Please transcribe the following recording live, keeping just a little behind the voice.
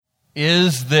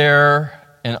is there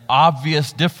an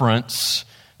obvious difference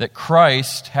that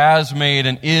Christ has made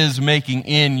and is making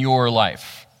in your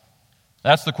life?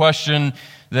 That's the question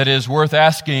that is worth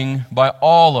asking by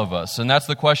all of us. And that's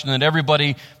the question that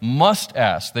everybody must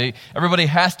ask. Everybody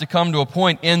has to come to a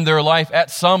point in their life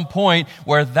at some point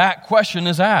where that question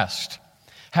is asked.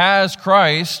 Has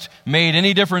Christ made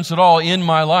any difference at all in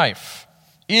my life?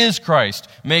 Is Christ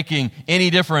making any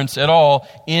difference at all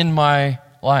in my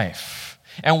life?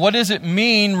 And what does it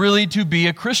mean really to be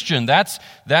a Christian? That's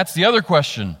the other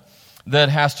question that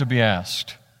has to be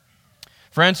asked.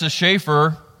 Francis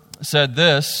Schaeffer said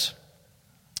this: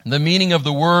 the meaning of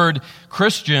the word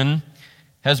Christian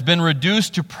has been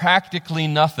reduced to practically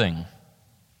nothing.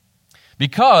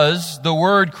 Because the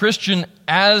word Christian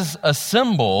as a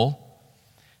symbol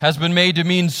has been made to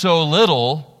mean so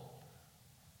little,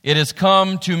 it has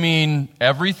come to mean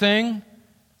everything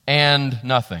and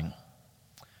nothing.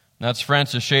 That's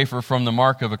Francis Schaeffer from The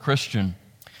Mark of a Christian.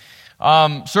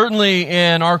 Certainly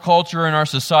in our culture, in our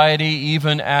society,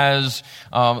 even as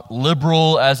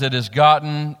liberal as it has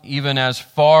gotten, even as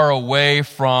far away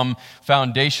from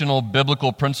foundational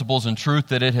biblical principles and truth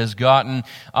that it has gotten,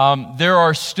 there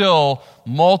are still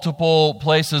multiple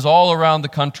places all around the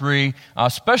country,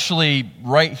 especially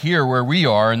right here where we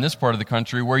are in this part of the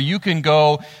country, where you can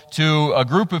go to a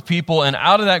group of people, and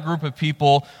out of that group of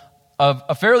people,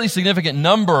 a fairly significant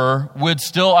number would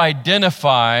still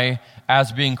identify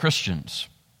as being Christians.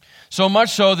 So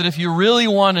much so that if you really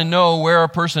want to know where a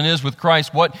person is with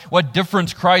Christ, what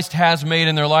difference Christ has made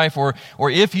in their life, or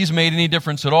if he's made any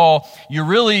difference at all, you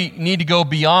really need to go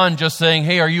beyond just saying,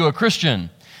 hey, are you a Christian?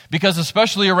 Because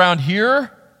especially around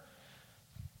here,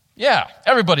 yeah,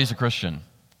 everybody's a Christian.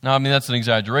 Now, I mean, that's an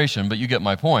exaggeration, but you get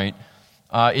my point.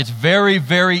 It's very,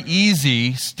 very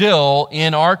easy still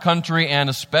in our country, and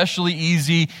especially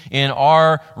easy in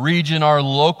our region, our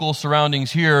local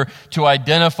surroundings here, to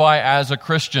identify as a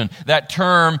Christian. That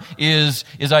term is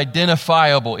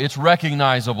identifiable. It's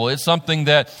recognizable. It's something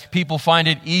that people find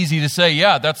it easy to say,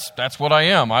 yeah, that's what I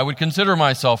am. I would consider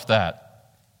myself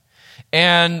that.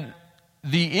 And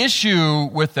the issue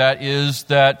with that is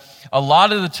that a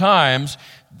lot of the times,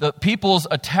 the people's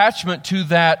attachment to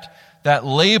that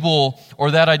label or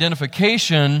that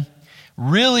identification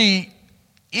really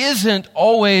isn't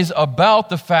always about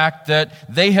the fact that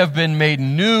they have been made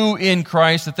new in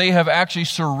Christ, that they have actually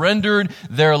surrendered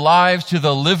their lives to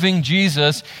the living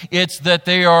Jesus. It's that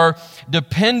they are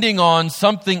depending on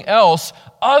something else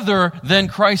other than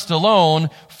Christ alone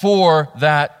for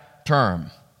that term,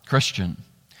 Christian.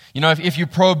 You know, if you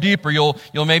probe deeper, you'll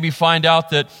maybe find out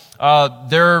that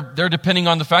they're depending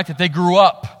on the fact that they grew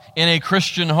up in a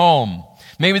Christian home.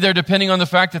 Maybe they're depending on the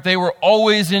fact that they were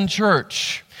always in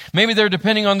church. Maybe they're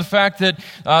depending on the fact that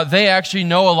they actually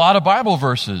know a lot of Bible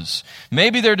verses.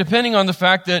 Maybe they're depending on the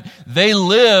fact that they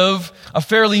live a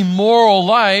fairly moral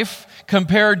life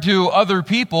compared to other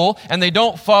people, and they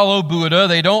don't follow Buddha,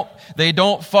 they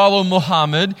don't follow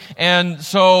Muhammad, and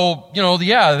so,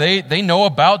 they know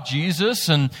about Jesus,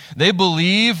 and they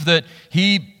believe that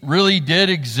he really did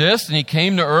exist, and he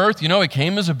came to earth. He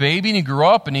came as a baby, and he grew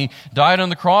up, and he died on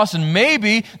the cross, and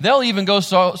maybe they'll even go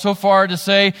so far to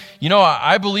say,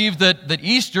 I believe that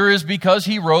Easter is because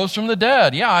he rose from the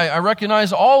dead. Yeah, I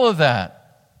recognize all of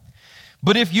that.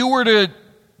 But if you were to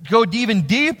go even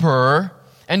deeper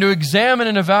and to examine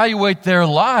and evaluate their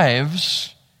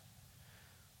lives,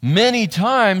 many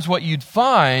times what you'd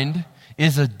find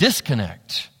is a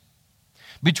disconnect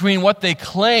between what they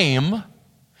claim,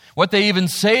 what they even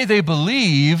say they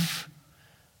believe,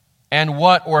 and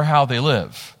what or how they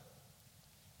live.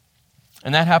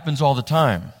 And that happens all the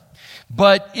time.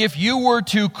 But if you were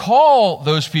to call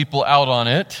those people out on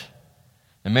it,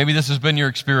 and maybe this has been your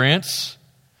experience,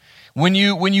 when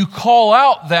you call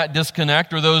out that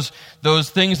disconnect, or those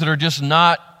things that are just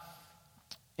not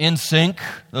in sync,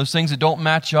 those things that don't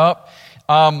match up,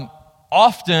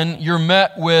 often you're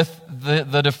met with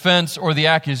the defense or the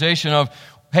accusation of,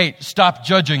 hey, stop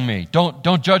judging me.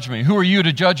 Don't judge me. Who are you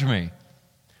to judge me?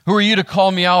 Who are you to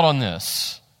call me out on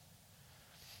this?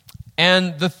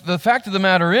 And the fact of the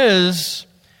matter is,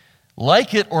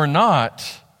 like it or not,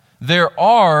 there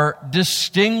are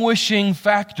distinguishing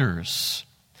factors,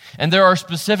 and there are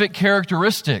specific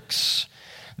characteristics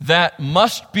that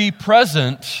must be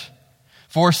present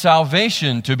for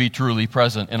salvation to be truly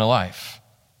present in a life.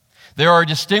 There are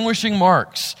distinguishing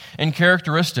marks and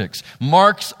characteristics,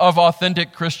 marks of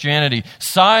authentic Christianity,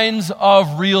 signs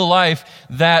of real life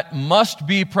that must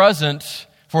be present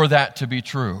for that to be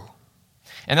true.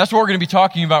 And that's what we're going to be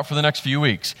talking about for the next few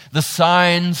weeks, the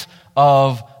signs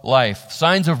of life,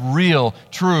 signs of real,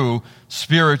 true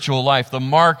spiritual life, the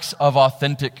marks of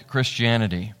authentic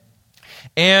Christianity.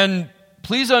 And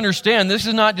please understand, this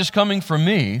is not just coming from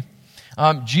me.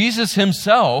 Jesus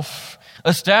himself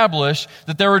established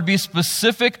that there would be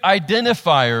specific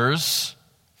identifiers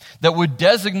that would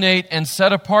designate and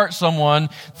set apart someone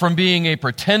from being a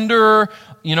pretender,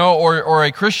 or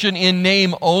a Christian in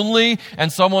name only,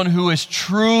 and someone who is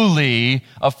truly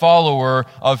a follower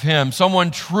of him,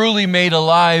 someone truly made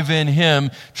alive in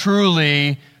him,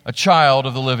 truly a child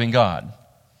of the living God.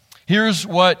 Here's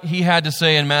what he had to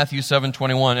say in Matthew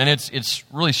 7:21, and it's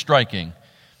really striking.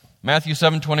 Matthew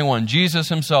 7:21, Jesus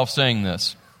himself saying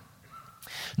this: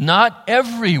 "Not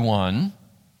everyone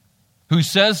who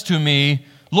says to me,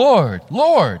 'Lord,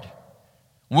 Lord,'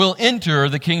 will enter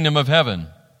the kingdom of heaven,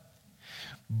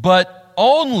 but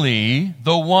only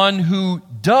the one who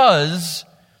does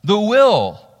the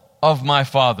will of my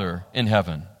Father in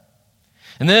heaven."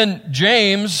 And then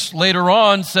James later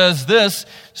on says this,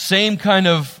 same kind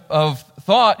of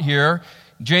thought here.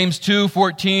 James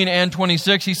 2:14 and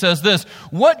 26, he says this: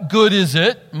 "What good is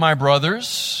it, my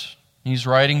brothers," he's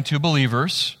writing to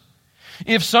believers,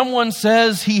 "if someone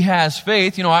says he has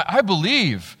faith, I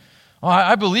believe.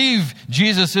 I believe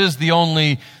Jesus is the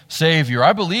only Savior.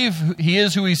 I believe he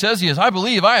is who he says he is. I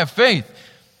believe, I have faith.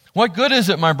 What good is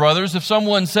it, my brothers, if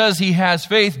someone says he has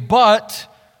faith but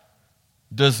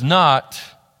does not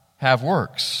have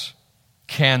works?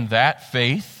 Can that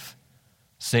faith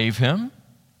save him?"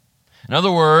 In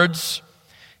other words,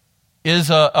 is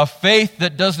a faith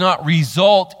that does not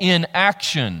result in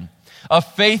action, a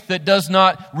faith that does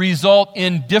not result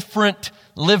in different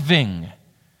living.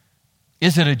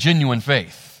 Is it a genuine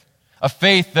faith? A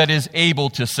faith that is able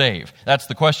to save? That's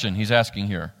the question he's asking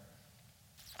here.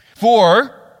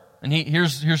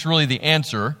 Here's really the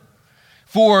answer.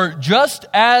 "For just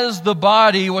as the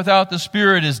body without the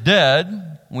spirit is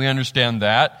dead," we understand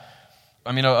that.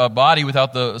 A body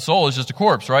without the soul is just a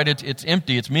corpse, right? It's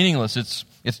empty, it's meaningless,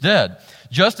 it's dead.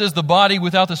 "Just as the body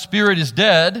without the spirit is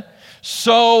dead,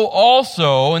 so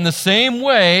also, in the same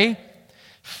way,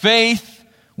 faith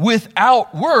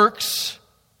without works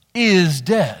is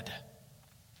dead."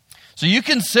 So you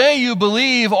can say you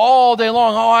believe all day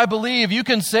long. "Oh, I believe." You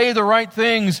can say the right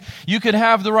things. You can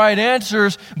have the right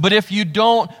answers. But if you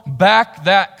don't back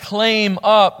that claim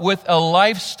up with a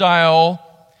lifestyle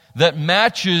that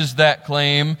matches that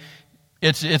claim,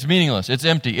 it's meaningless. It's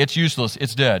empty. It's useless.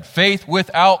 It's dead. Faith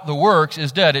without the works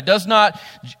is dead. It does not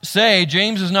say,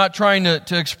 James is not trying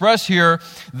to express here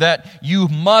that you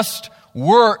must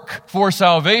work for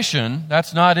salvation.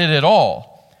 That's not it at all.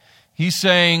 He's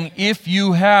saying if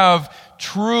you have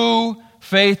true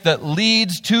faith that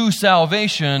leads to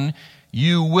salvation,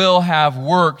 you will have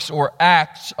works or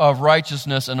acts of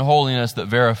righteousness and holiness that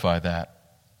verify that.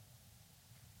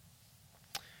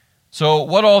 So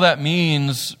what all that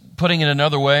means, putting it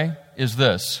another way, is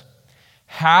this: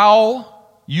 how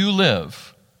you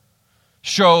live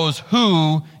shows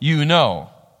who you know.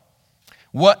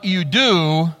 What you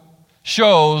do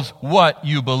shows what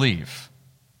you believe.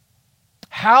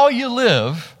 How you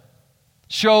live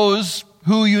shows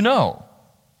who you know.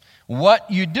 What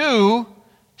you do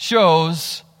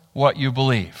shows what you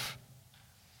believe.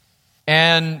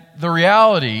 And the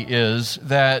reality is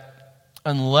that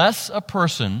unless a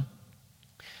person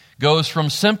goes from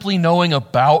simply knowing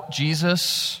about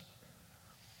Jesus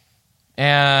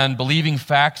and believing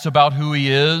facts about who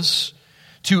he is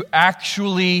to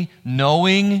actually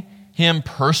knowing him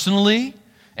personally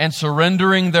and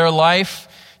surrendering their life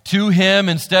to him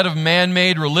instead of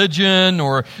man-made religion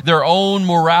or their own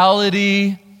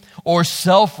morality or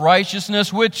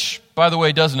self-righteousness, which, by the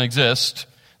way, doesn't exist.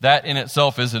 That in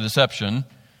itself is a deception,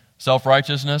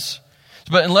 self-righteousness.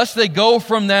 But unless they go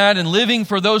from that and living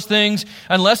for those things,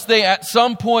 unless they at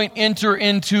some point enter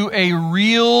into a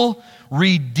real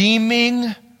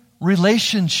redeeming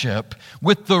relationship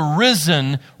with the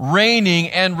risen, reigning,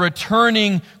 and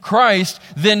returning Christ,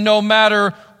 then no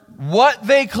matter what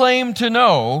they claim to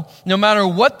know, no matter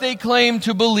what they claim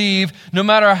to believe, no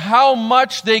matter how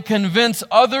much they convince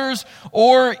others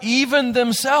or even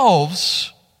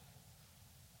themselves,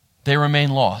 they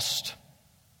remain lost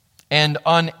and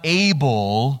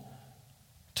unable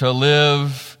to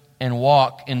live and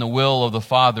walk in the will of the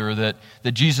Father that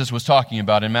Jesus was talking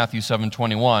about in Matthew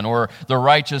 7:21, or the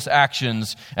righteous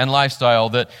actions and lifestyle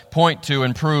that point to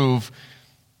and prove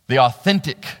the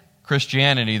authentic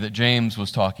Christianity that James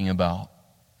was talking about.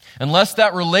 unless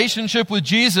that relationship with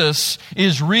Jesus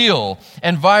is real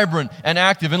and vibrant and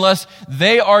active, unless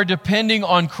they are depending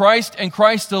on Christ and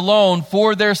Christ alone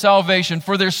for their salvation,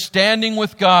 for their standing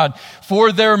with God,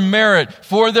 for their merit,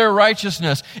 for their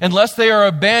righteousness, unless they are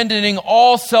abandoning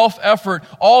all self-effort,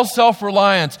 all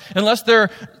self-reliance, unless they're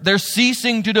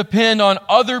ceasing to depend on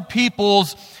other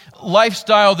people's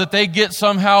lifestyle that they get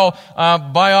somehow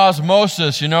by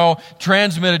osmosis,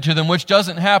 transmitted to them, which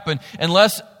doesn't happen,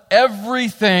 unless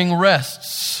everything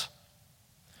rests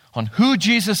on who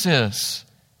Jesus is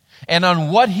and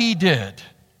on what He did,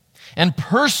 and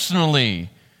personally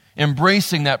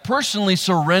embracing that, personally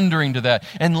surrendering to that.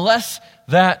 Unless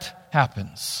that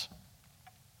happens,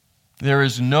 there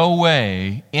is no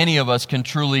way any of us can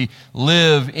truly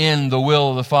live in the will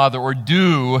of the Father or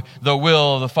do the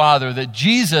will of the Father that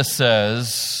Jesus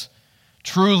says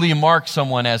truly marks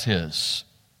someone as His.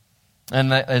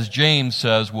 And that, as James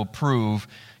says, will prove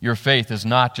your faith is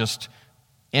not just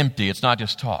empty, it's not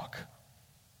just talk.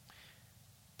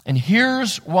 And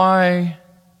here's why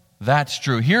that's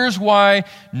true. Here's why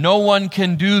no one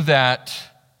can do that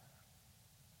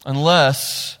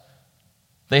unless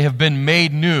they have been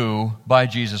made new by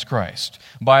Jesus Christ,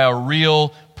 by a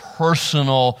real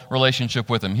personal relationship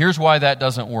with Him. Here's why that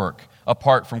doesn't work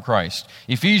apart from Christ.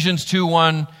 Ephesians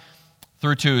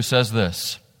 2:1-2 says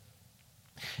this,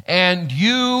 "And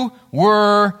you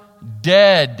were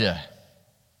dead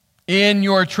in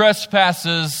your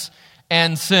trespasses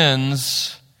and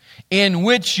sins, in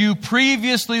which you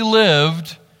previously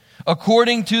lived,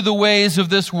 according to the ways of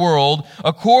this world,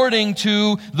 according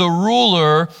to the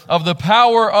ruler of the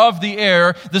power of the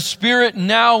air, the spirit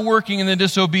now working in the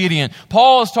disobedient."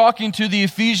 Paul is talking to the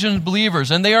Ephesian believers,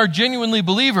 and they are genuinely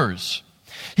believers.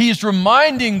 He's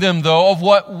reminding them, though, of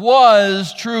what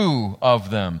was true of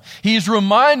them. He's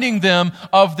reminding them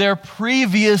of their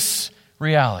previous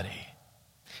reality.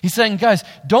 He's saying, guys,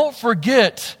 don't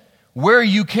forget where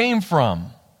you came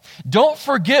from. Don't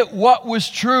forget what was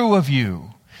true of you.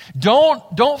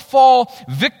 Don't fall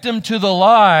victim to the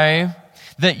lie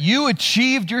that you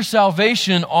achieved your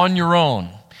salvation on your own,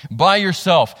 by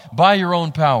yourself, by your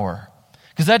own power.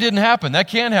 Because that didn't happen. That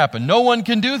can't happen. No one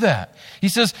can do that. He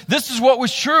says, this is what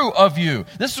was true of you.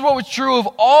 This is what was true of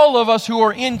all of us who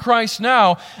are in Christ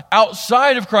now,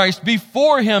 outside of Christ,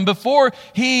 before Him, before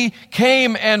He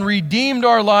came and redeemed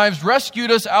our lives,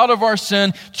 rescued us out of our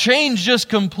sin, changed us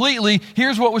completely.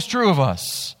 Here's what was true of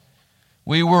us.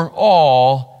 We were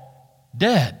all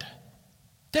dead.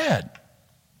 Dead.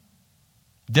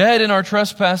 Dead in our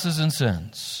trespasses and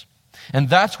sins. And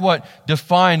that's what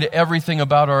defined everything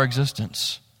about our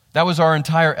existence. That was our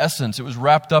entire essence. It was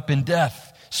wrapped up in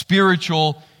death,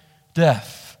 spiritual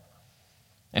death.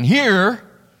 And here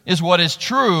is what is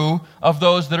true of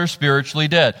those that are spiritually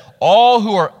dead. All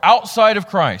who are outside of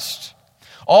Christ,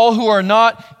 all who are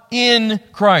not in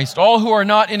Christ, all who are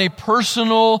not in a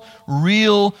personal,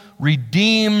 real,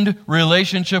 redeemed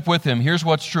relationship with Him. Here's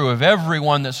what's true of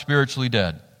everyone that's spiritually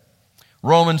dead.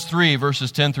 Romans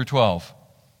 3:10-12.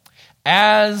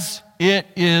 As it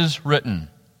is written,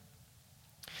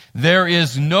 there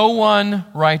is no one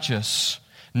righteous,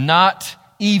 not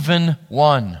even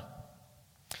one.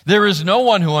 There is no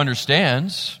one who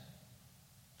understands.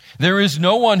 There is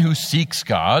no one who seeks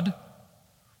God.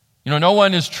 No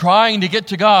one is trying to get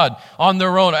to God on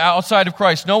their own, outside of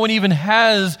Christ. No one even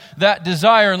has that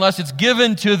desire unless it's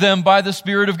given to them by the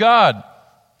Spirit of God.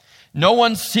 No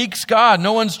one seeks God.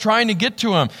 No one's trying to get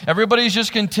to Him. Everybody's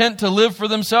just content to live for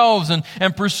themselves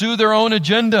and pursue their own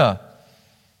agenda.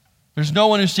 There's no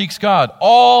one who seeks God.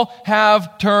 All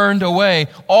have turned away.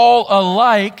 All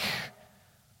alike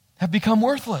have become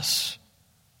worthless.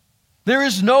 There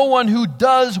is no one who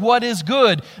does what is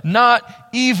good, not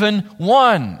even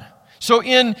one. So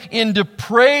in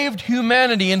depraved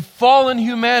humanity, in fallen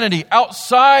humanity,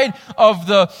 outside of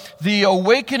the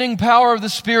awakening power of the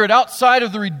Spirit, outside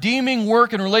of the redeeming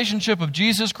work and relationship of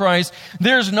Jesus Christ,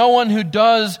 there's no one who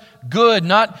does good,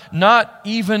 not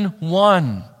even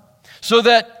one. So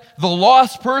that the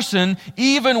lost person,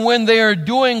 even when they are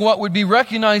doing what would be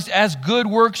recognized as good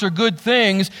works or good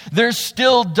things, they're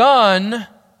still done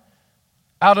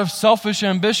out of selfish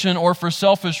ambition or for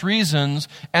selfish reasons,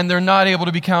 and they're not able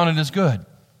to be counted as good.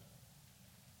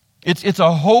 It's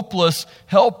a hopeless,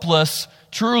 helpless,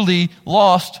 truly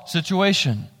lost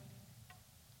situation.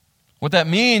 What that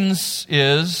means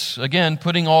is, again,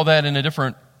 putting all that in a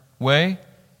different way,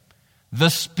 the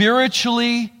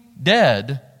spiritually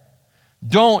dead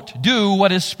don't do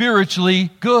what is spiritually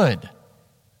good.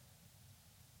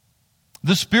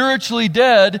 The spiritually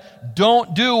dead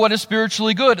don't do what is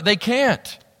spiritually good. They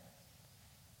can't.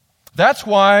 That's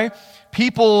why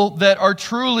people that are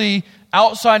truly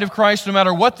outside of Christ, no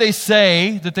matter what they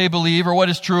say that they believe or what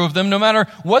is true of them, no matter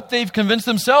what they've convinced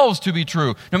themselves to be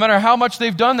true, no matter how much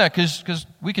they've done that, because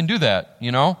we can do that,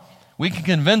 We can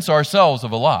convince ourselves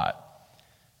of a lot.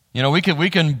 We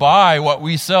can buy what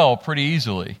we sell pretty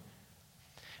easily.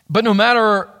 But no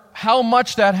matter how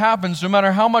much that happens, no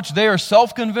matter how much they are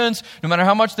self-convinced, no matter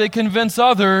how much they convince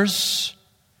others,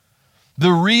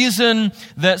 the reason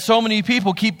that so many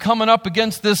people keep coming up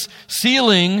against this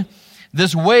ceiling,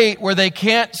 this weight where they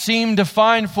can't seem to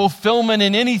find fulfillment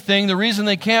in anything, the reason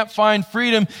they can't find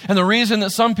freedom, and the reason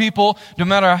that some people, no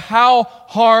matter how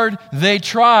hard they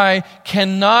try,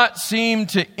 cannot seem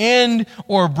to end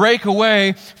or break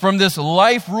away from this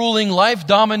life-ruling,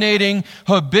 life-dominating,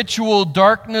 habitual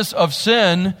darkness of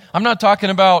sin. I'm not talking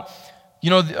about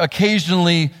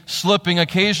occasionally slipping,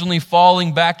 occasionally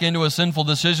falling back into a sinful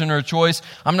decision or a choice.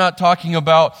 I'm not talking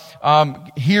about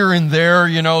here and there,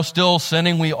 still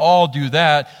sinning. We all do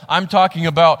that. I'm talking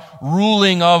about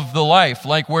ruling of the life,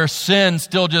 like where sin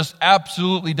still just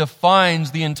absolutely defines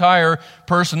the entire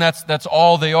person. That's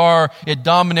all they are. It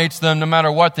dominates them no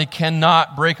matter what. They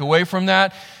cannot break away from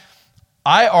that.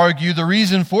 I argue the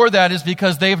reason for that is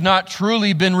because they've not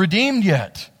truly been redeemed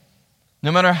yet.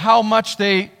 No matter how much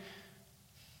they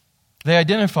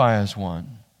identify as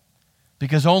one,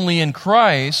 because only in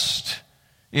Christ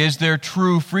is there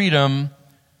true freedom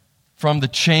from the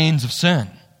chains of sin.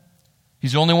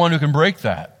 He's the only one who can break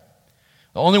that.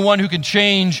 The only one who can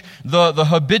change the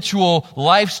habitual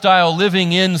lifestyle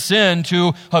living in sin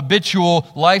to habitual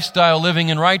lifestyle living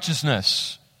in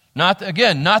righteousness. Not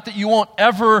that you won't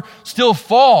ever still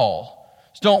fall.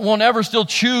 Won't ever still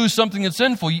choose something that's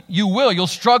sinful. You will. You'll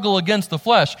struggle against the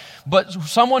flesh. But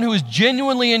someone who is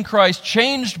genuinely in Christ,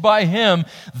 changed by Him,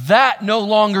 that no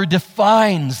longer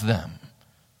defines them.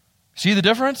 See the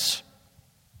difference?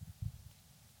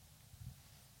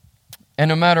 And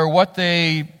no matter what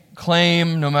they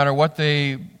claim, no matter what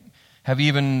they have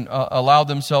even allowed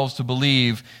themselves to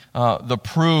believe, the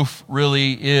proof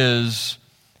really is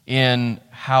in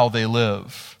how they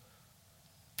live.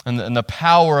 And the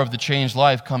power of the changed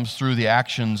life comes through the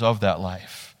actions of that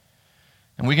life.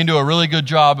 And we can do a really good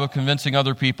job of convincing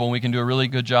other people, and we can do a really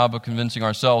good job of convincing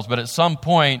ourselves, but at some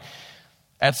point,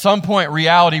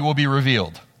 reality will be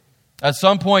revealed. At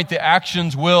some point, the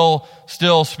actions will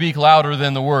still speak louder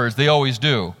than the words. They always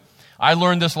do. I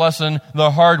learned this lesson the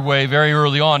hard way very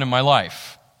early on in my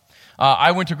life.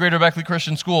 I went to Greater Beckley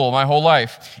Christian School my whole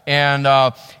life, and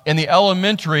in the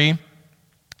elementary,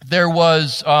 there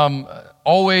was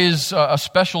always a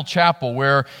special chapel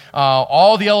where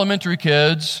all the elementary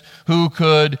kids who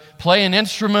could play an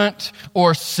instrument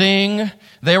or sing,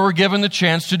 they were given the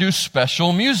chance to do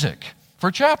special music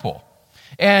for chapel.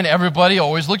 And everybody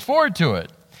always looked forward to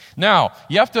it. Now,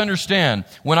 you have to understand,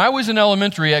 when I was in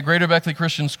elementary at Greater Beckley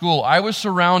Christian School, I was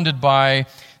surrounded by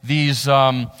these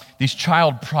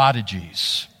child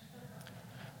prodigies.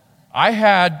 I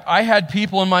had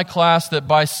people in my class that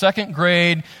by second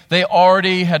grade, they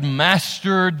already had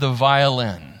mastered the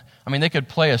violin. I mean, they could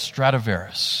play a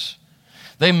Stradivarius.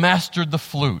 They mastered the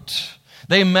flute.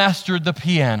 They mastered the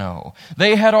piano.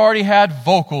 They had already had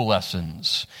vocal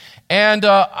lessons. And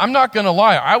I'm not going to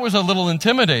lie, I was a little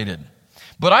intimidated.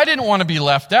 But I didn't want to be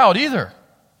left out either.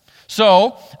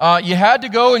 So you had to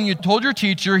go and you told your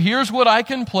teacher, here's what I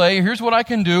can play, here's what I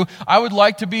can do. I would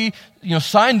like to be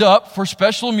signed up for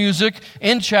special music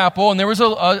in chapel. And there was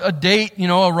a date,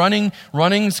 a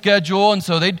running schedule. And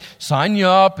so they'd sign you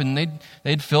up and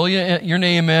they'd fill your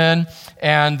name in.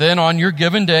 And then on your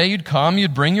given day, you'd come,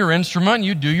 you'd bring your instrument, and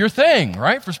you'd do your thing,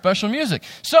 right, for special music.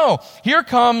 So here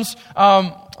comes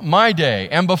my day.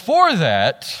 And before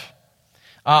that,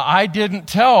 I didn't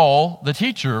tell the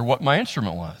teacher what my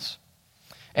instrument was.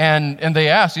 And they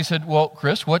asked, he said, well,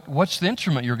 Chris, what's the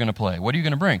instrument you're going to play? What are you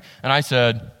going to bring? And I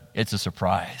said, it's a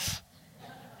surprise.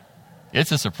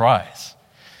 It's a surprise.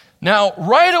 Now,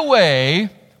 right away,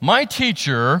 my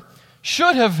teacher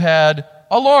should have had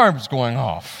alarms going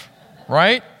off,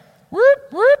 right? Whoop,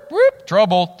 whoop, whoop,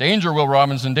 trouble, danger, Will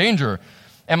Robinson, danger.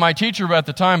 And my teacher at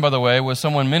the time, by the way, was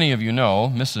someone many of you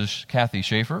know, Mrs. Kathy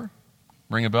Schaefer.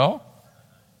 Ring a bell?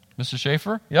 Mrs.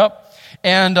 Schaefer? Yep.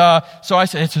 And so I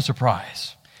said, it's a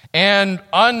surprise. And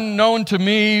unknown to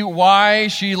me why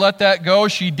she let that go,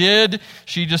 she did.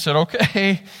 She just said,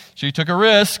 okay. She took a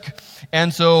risk.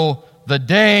 And so the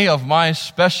day of my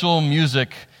special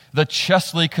music, the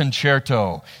Chesley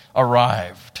Concerto,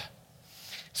 arrived.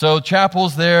 So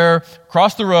chapel's there,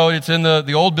 across the road. It's in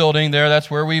the old building there. That's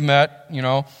where we met,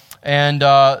 And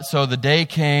so the day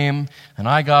came, and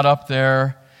I got up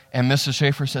there, and Mrs.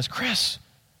 Schaefer says, Chris,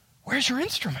 where's your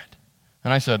instrument?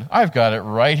 And I said, I've got it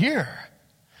right here.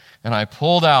 and I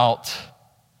pulled out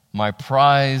my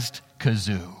prized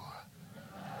kazoo.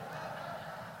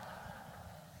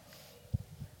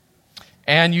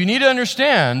 And you need to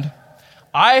understand,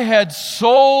 I had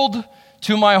sold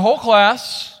to my whole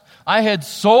class, I had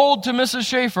sold to Mrs.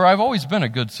 Schaefer, I've always been a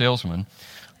good salesman,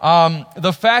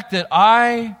 the fact that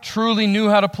I truly knew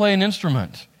how to play an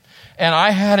instrument. And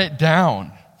I had it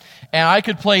down. And I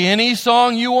could play any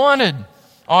song you wanted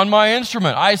on my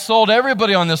instrument. I sold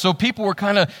everybody on this. So people were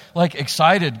kind of like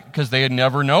excited because they had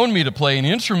never known me to play an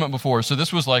instrument before. So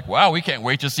this was like, wow, we can't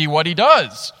wait to see what he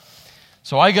does.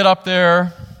 So I get up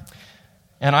there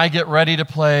and I get ready to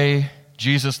play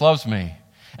Jesus Loves Me.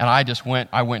 And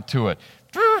I went to it.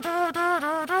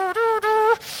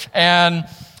 And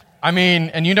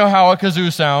and you know how a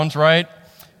kazoo sounds, right?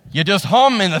 You just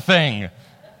hum in the thing.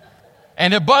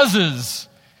 And it buzzes.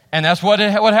 And that's what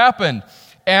happened.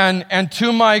 And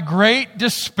to my great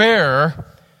despair,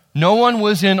 no one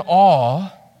was in awe.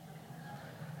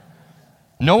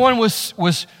 No one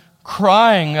was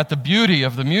crying at the beauty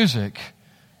of the music.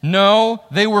 No,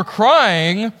 they were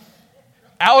crying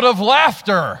out of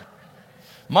laughter.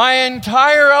 My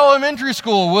entire elementary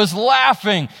school was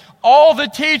laughing. All the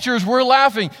teachers were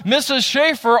laughing. Mrs.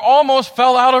 Schaefer almost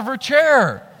fell out of her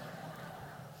chair.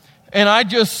 And I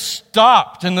just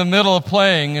stopped in the middle of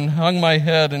playing and hung my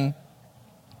head and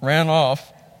ran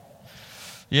off.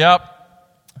 Yep,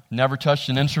 never touched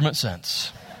an instrument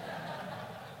since.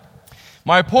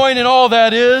 My point in all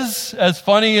that is, as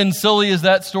funny and silly as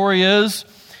that story is,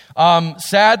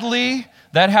 sadly,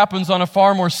 that happens on a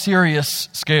far more serious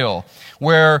scale,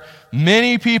 where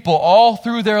many people all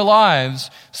through their lives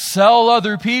sell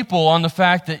other people on the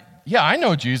fact that, yeah, I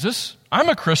know Jesus. I'm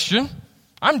a Christian.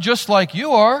 I'm just like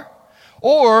you are.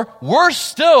 Or, worse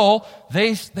still,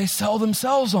 they sell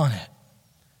themselves on it.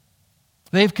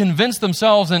 They've convinced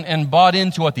themselves and bought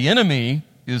into what the enemy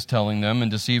is telling them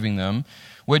and deceiving them,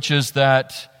 which is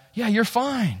that, yeah, you're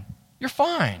fine. You're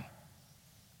fine.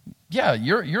 Yeah,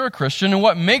 you're a Christian, and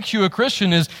what makes you a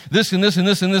Christian is this and this and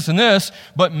this and this and this,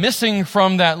 but missing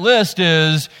from that list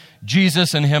is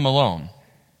Jesus and Him alone.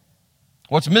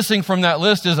 What's missing from that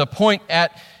list is a point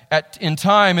in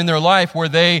time in their life where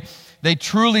they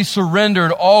truly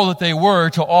surrendered all that they were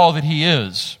to all that He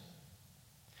is.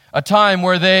 A time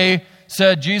where they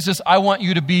said, Jesus, I want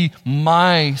you to be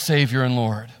my Savior and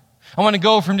Lord. I want to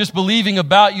go from just believing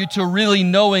about you to really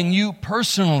knowing you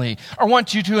personally. I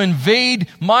want you to invade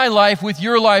my life with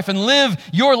your life and live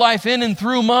your life in and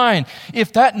through mine.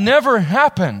 If that has never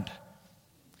happened,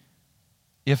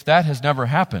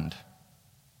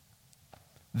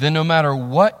 then no matter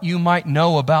what you might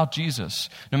know about Jesus,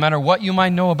 no matter what you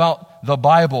might know about the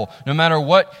Bible, no matter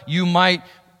what you might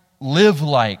live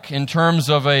like in terms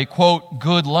of a, quote,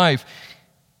 good life,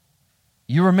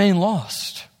 you remain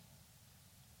lost.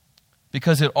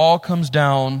 Because it all comes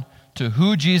down to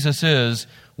who Jesus is,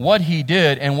 what He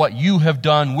did, and what you have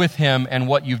done with Him and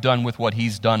what you've done with what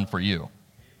He's done for you.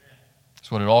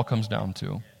 That's what it all comes down to.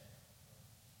 You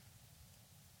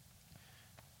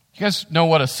guys know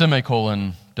what a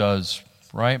semicolon does,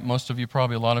 right? Most of you,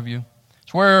 probably a lot of you.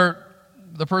 It's where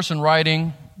the person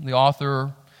writing, the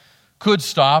author, could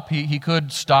stop. He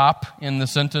could stop in the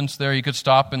sentence there. He could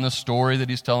stop in the story that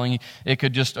he's telling. It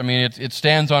could just, it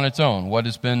stands on its own, what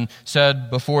has been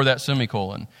said before that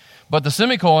semicolon. But the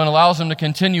semicolon allows him to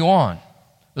continue on.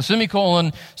 The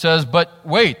semicolon says, but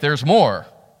wait, there's more.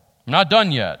 I'm not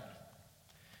done yet.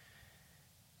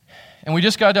 And we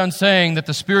just got done saying that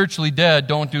the spiritually dead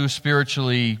don't do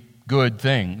spiritually good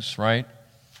things, right?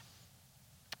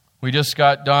 We just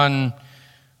got done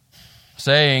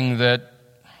saying that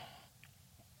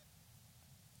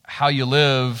how you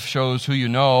live shows who you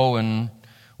know, and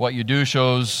what you do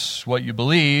shows what you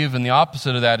believe, and the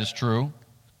opposite of that is true.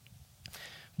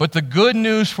 But the good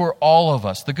news for all of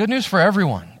us, the good news for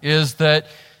everyone, is that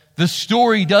the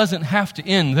story doesn't have to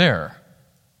end there.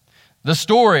 The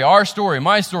story, our story,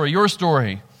 my story, your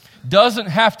story, doesn't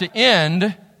have to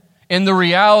end in the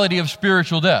reality of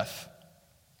spiritual death.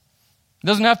 It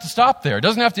doesn't have to stop there. It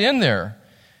doesn't have to end there.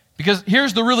 Because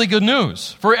here's the really good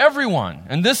news for everyone,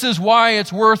 and this is why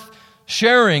it's worth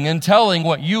sharing and telling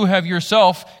what you have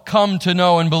yourself come to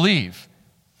know and believe.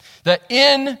 That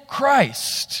in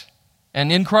Christ,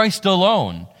 and in Christ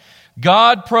alone,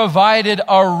 God provided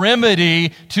a remedy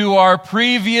to our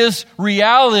previous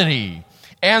reality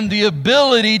and the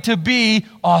ability to be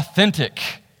authentic.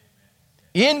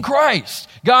 In Christ,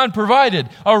 God provided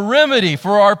a remedy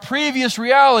for our previous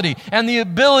reality and the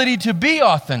ability to be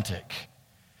authentic.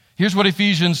 Here's what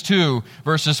Ephesians 2,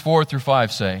 verses 4 through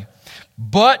 5 say.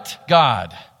 But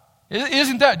God,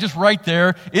 isn't that just right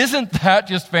there? Isn't that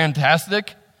just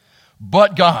fantastic?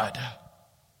 but God.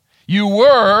 You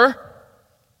were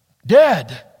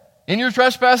dead in your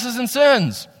trespasses and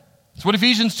sins. That's what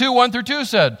Ephesians 2:1-2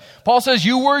 said. Paul says,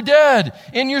 you were dead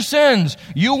in your sins.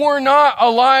 You were not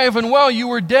alive and well. You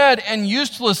were dead and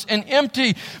useless and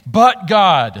empty, but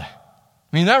God. I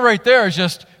mean, that right there is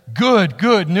just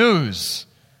good news.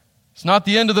 It's not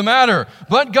the end of the matter.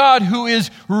 But God, who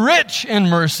is rich in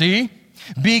mercy,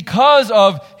 because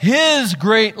of His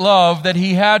great love that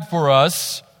He had for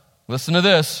us, listen to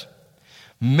this,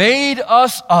 made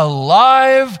us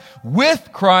alive with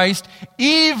Christ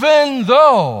even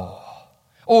though,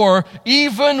 or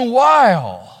even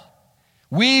while,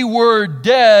 we were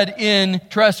dead in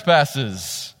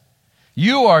trespasses.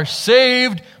 You are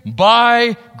saved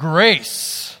by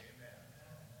grace.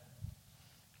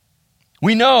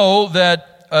 We know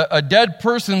that a dead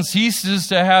person ceases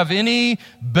to have any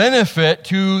benefit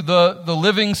to the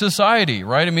living society,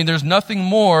 right? I mean, there's nothing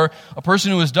more a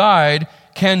person who has died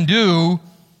can do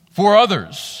for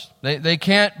others. They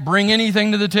can't bring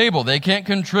anything to the table. They can't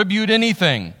contribute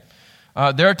anything.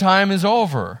 Their time is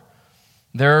over.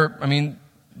 They're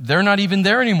not even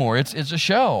there anymore. It's a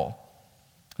shell.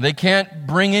 They can't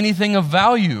bring anything of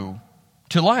value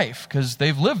to life because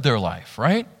they've lived their life,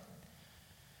 right?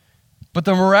 But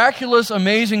the miraculous,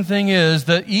 amazing thing is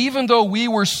that even though we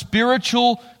were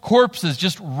spiritual corpses,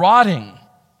 just rotting,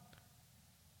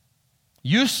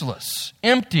 useless,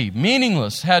 empty,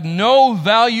 meaningless, had no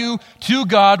value to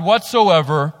God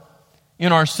whatsoever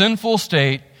in our sinful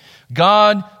state,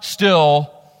 God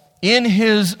still, in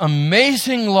His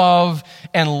amazing love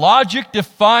and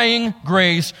logic-defying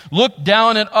grace, looked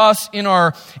down at us in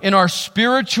our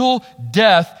spiritual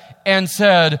death and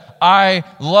said, I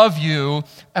love you,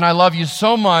 and I love you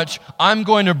so much, I'm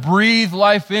going to breathe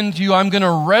life into you. I'm going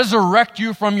to resurrect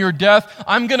you from your death.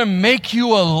 I'm going to make you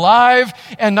alive,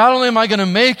 and not only am I going to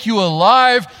make you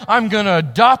alive, I'm going to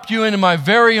adopt you into my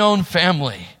very own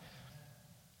family.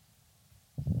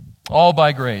 All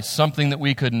by grace, something that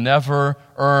we could never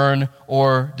earn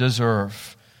or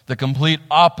deserve. The complete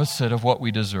opposite of what we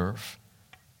deserve.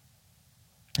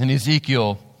 In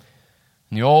Ezekiel,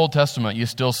 in the Old Testament, you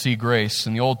still see grace.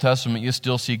 In the Old Testament, you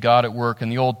still see God at work. In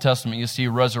the Old Testament, you see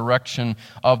resurrection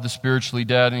of the spiritually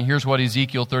dead. And here's what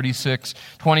Ezekiel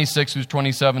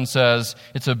 36:26-27 says.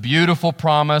 It's a beautiful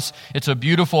promise. It's a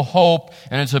beautiful hope.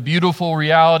 And it's a beautiful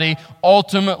reality,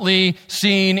 ultimately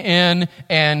seen in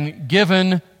and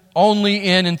given only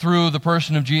in and through the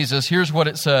person of Jesus. Here's what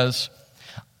it says.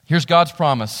 Here's God's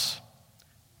promise.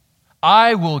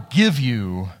 I will give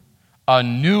you a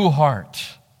new heart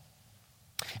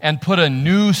and put a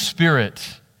new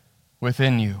spirit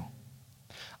within you.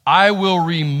 I will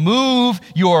remove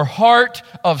your heart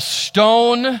of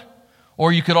stone,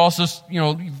 or you could also,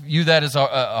 view that as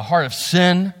a heart of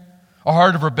sin, a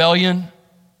heart of rebellion,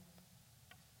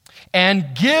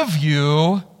 and give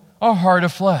you a heart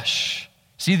of flesh.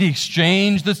 See the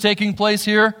exchange that's taking place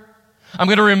here? I'm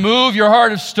going to remove your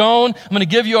heart of stone. I'm going to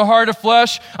give you a heart of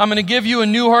flesh. I'm going to give you a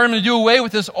new heart. I'm going to do away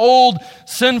with this old,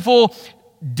 sinful,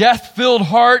 death-filled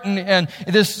heart and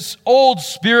this old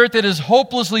spirit that is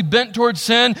hopelessly bent towards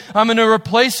sin. I'm going to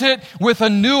replace it with a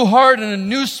new heart and a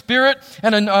new spirit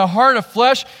and a heart of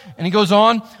flesh. And he goes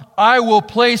on, I will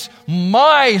place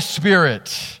my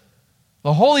spirit,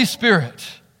 the Holy Spirit,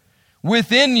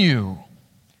 within you.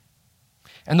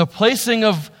 And the placing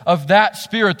of that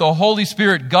Spirit, the Holy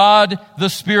Spirit, God the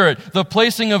Spirit, the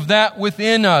placing of that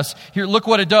within us. Here, look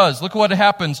what it does. Look what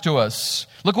happens to us.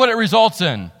 Look what it results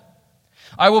in.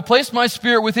 I will place my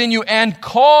Spirit within you and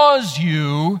cause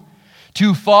you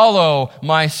to follow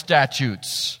my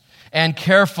statutes and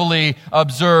carefully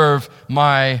observe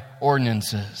my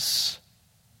ordinances.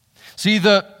 See,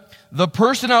 the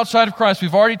person outside of Christ,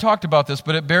 we've already talked about this,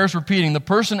 but it bears repeating. The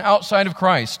person outside of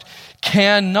Christ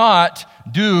cannot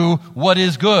do what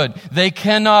is good. They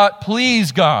cannot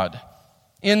please God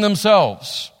in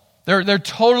themselves. They're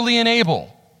totally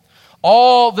unable.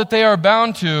 All that they are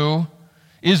bound to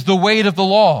is the weight of the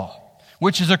law,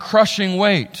 which is a crushing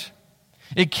weight.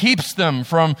 It keeps them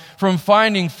from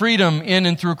finding freedom in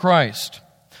and through Christ.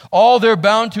 All they're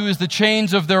bound to is the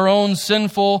chains of their own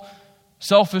sinful,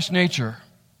 selfish nature.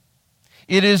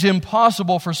 It is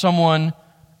impossible for someone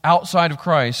outside of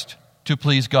Christ to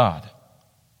please God.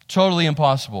 Totally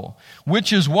impossible.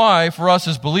 Which is why, for us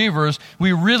as believers,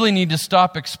 we really need to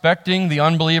stop expecting the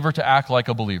unbeliever to act like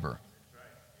a believer.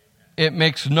 It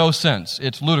makes no sense.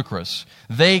 It's ludicrous.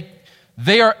 They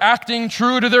are acting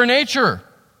true to their nature.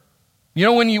 You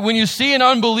know, when you see an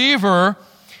unbeliever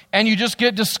and you just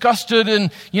get disgusted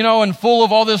and full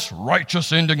of all this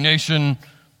righteous indignation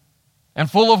and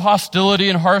full of hostility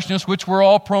and harshness, which we're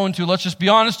all prone to, let's just be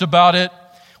honest about it.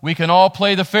 We can all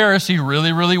play the Pharisee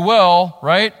really, really well,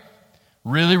 right?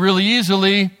 Really, really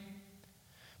easily.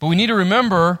 But we need to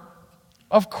remember,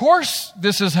 of course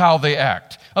this is how they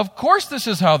act. Of course this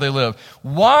is how they live.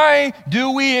 Why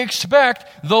do we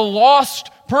expect the lost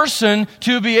person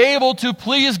to be able to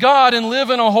please God and live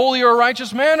in a holy or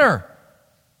righteous manner?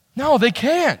 No, they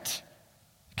can't.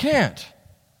 Can't.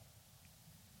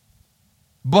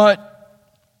 But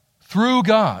through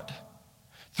God,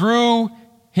 through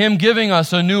Him giving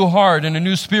us a new heart and a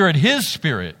new spirit, His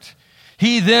Spirit,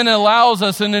 He then allows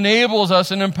us and enables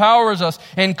us and empowers us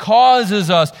and causes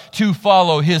us to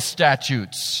follow His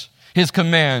statutes, His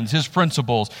commands, His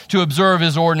principles, to observe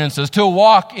His ordinances, to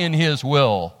walk in His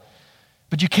will.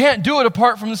 But you can't do it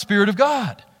apart from the Spirit of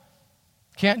God.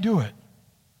 Can't do it.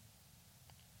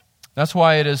 That's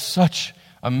why it is such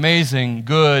amazing,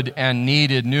 good, and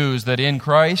needed news that in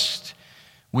Christ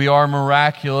we are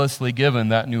miraculously given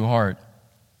that new heart.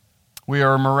 We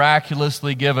are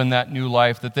miraculously given that new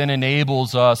life that then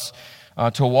enables us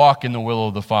to walk in the will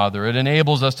of the Father. It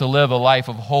enables us to live a life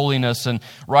of holiness and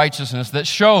righteousness that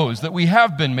shows that we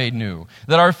have been made new,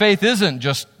 that our faith isn't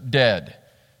just dead.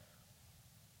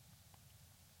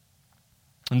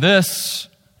 And this,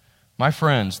 my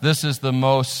friends, this is the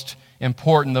most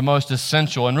important, the most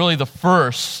essential, and really the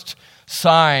first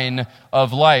sign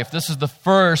of life. This is the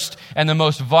first and the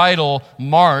most vital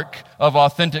mark of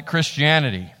authentic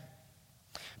Christianity.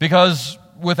 Because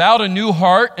without a new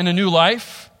heart and a new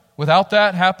life, without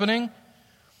that happening,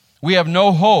 we have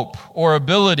no hope or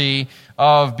ability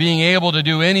of being able to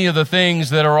do any of the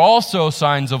things that are also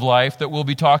signs of life that we'll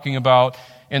be talking about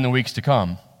in the weeks to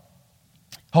come.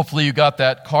 Hopefully you got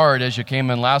that card as you came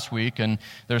in last week, and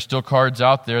there's still cards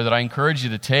out there that I encourage you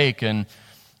to take and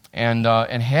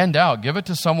hand out. Give it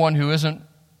to someone who isn't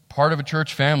part of a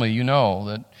church family.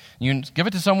 Give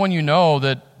it to someone you know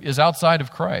that is outside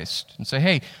of Christ, and say,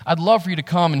 hey, I'd love for you to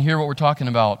come and hear what we're talking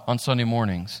about on Sunday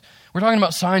mornings. We're talking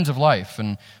about signs of life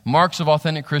and marks of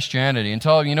authentic Christianity. And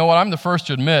tell them, you know what, I'm the first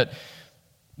to admit,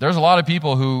 there's a lot of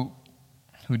people who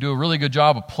do a really good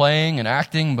job of playing and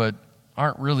acting, but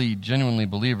aren't really genuinely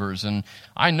believers. And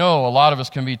I know a lot of us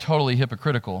can be totally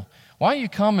hypocritical. Why don't you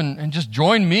come and just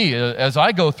join me as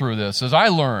I go through this, as I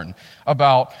learn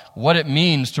about what it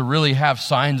means to really have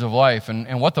signs of life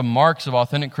and what the marks of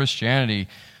authentic Christianity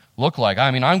look like.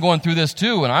 I mean, I'm going through this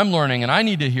too, and I'm learning, and I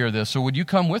need to hear this, so would you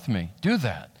come with me? Do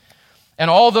that. And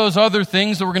all those other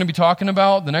things that we're going to be talking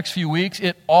about the next few weeks,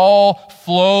 it all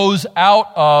flows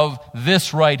out of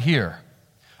this right here.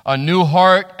 A new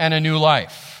heart and a new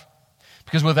life.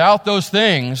 Because without those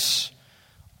things,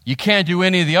 you can't do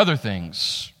any of the other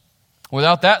things.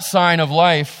 Without that sign of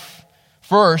life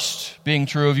first being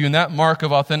true of you and that mark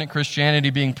of authentic Christianity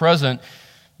being present,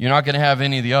 you're not going to have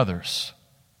any of the others.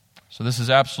 So this is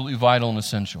absolutely vital and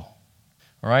essential.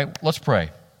 All right, let's pray.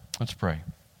 Let's pray.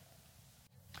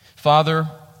 Father,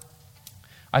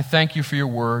 I thank you for your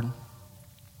word.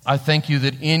 I thank you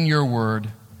that in your word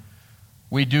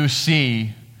we do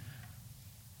see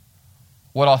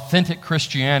what authentic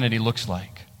Christianity looks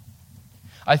like.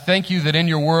 I thank you that in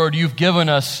your word you've given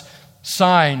us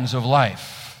signs of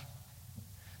life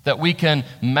that we can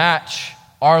match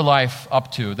our life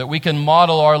up to, that we can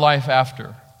model our life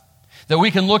after, that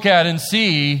we can look at and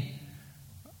see,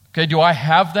 okay, do I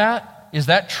have that? Is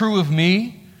that true of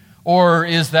me? Or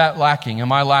is that lacking?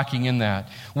 Am I lacking in that?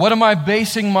 What am I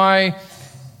basing my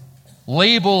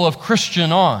label of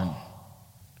Christian on?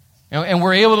 And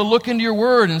we're able to look into your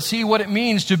word and see what it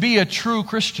means to be a true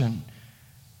Christian.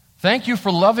 Thank you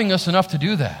for loving us enough to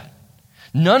do that.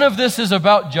 None of this is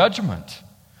about judgment.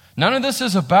 None of this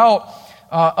is about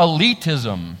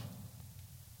elitism.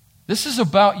 This is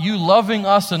about you loving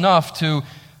us enough to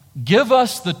give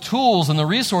us the tools and the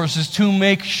resources to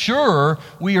make sure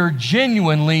we are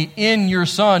genuinely in your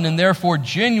Son and therefore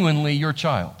genuinely your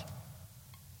child.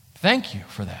 Thank you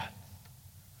for that.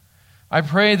 I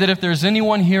pray that if there's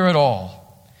anyone here at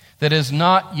all that is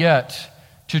not yet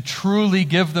to truly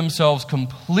give themselves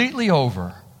completely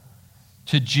over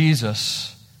to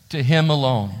Jesus, to Him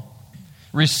alone,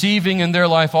 receiving in their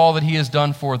life all that He has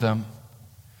done for them,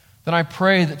 then I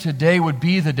pray that today would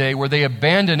be the day where they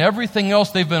abandon everything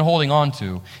else they've been holding on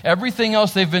to, everything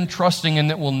else they've been trusting in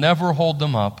that will never hold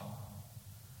them up,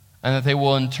 and that they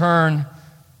will in turn,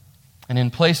 and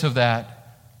in place of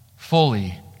that,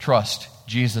 fully trust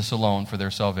Jesus alone for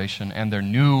their salvation and their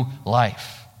new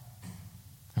life.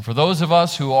 And for those of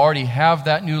us who already have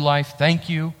that new life, thank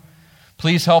you.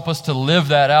 Please help us to live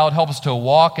that out. Help us to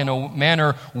walk in a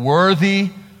manner worthy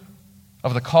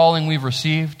of the calling we've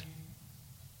received.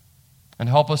 And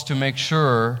help us to make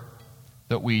sure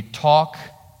that we talk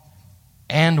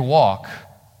and walk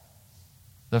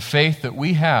the faith that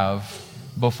we have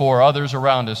before others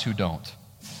around us who don't.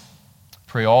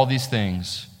 Pray all these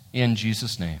things in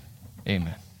Jesus' name.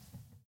 Amen.